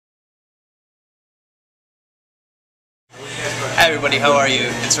Hi everybody, how are you?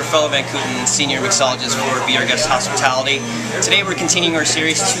 It's Raff VanCouten, Senior Mixologist for Be Our Guest Hospitality. Today we're continuing our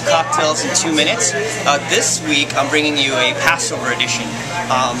series, 2 Cocktails in 2 Minutes. This week I'm bringing you a Passover edition.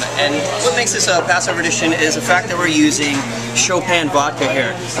 And what makes this a Passover edition is the fact that we're using Potato Vodka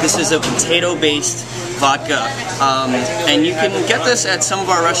here. This is a potato-based vodka. And you can get this at some of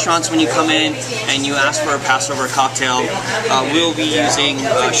our restaurants when you come in and you ask for a Passover cocktail. We'll be using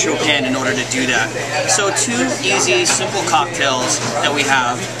Chopin in order to do that. So 2 easy, simple cocktails that we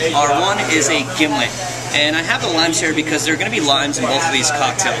have are, one is a Gimlet. And I have the limes here because there are going to be limes in both of these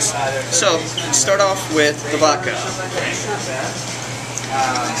cocktails. So, start off with the vodka.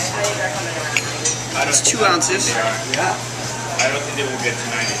 It's 2 ounces. I don't think they will get to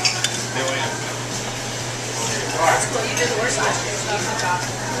 90.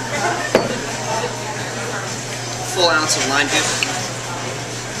 Full ounce of lime juice.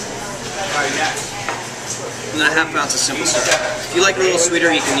 And then a half ounce of simple syrup. If you like a little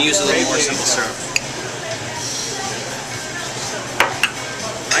sweeter, you can use a little more simple syrup.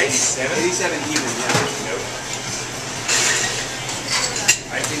 Rice? 87 even, yeah. Nope.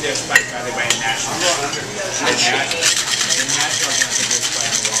 I think they're spiked rather by national. International, I think they're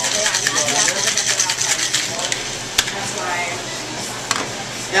spiked wrong.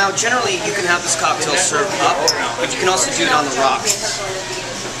 Now, generally, you can have this cocktail served up, but you can also do it on the rocks.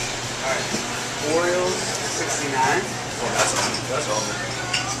 Orioles, 69. Oh, that's all.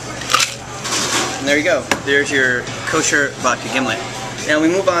 And there you go. There's your kosher vodka Gimlet. Now we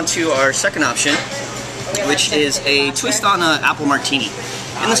move on to our second option, which is a twist on an Apple Martini.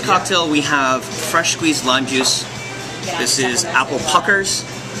 In this cocktail, we have fresh squeezed lime juice. This is apple puckers,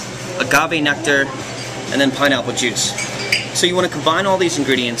 agave nectar, and then pineapple juice. So you want to combine all these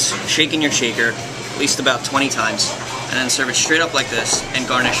ingredients, shake in your shaker, at least about 20 times, and then serve it straight up like this and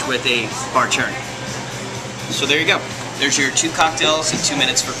garnish with a bar churn. So there you go. There's your 2 cocktails in 2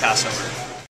 minutes for Passover.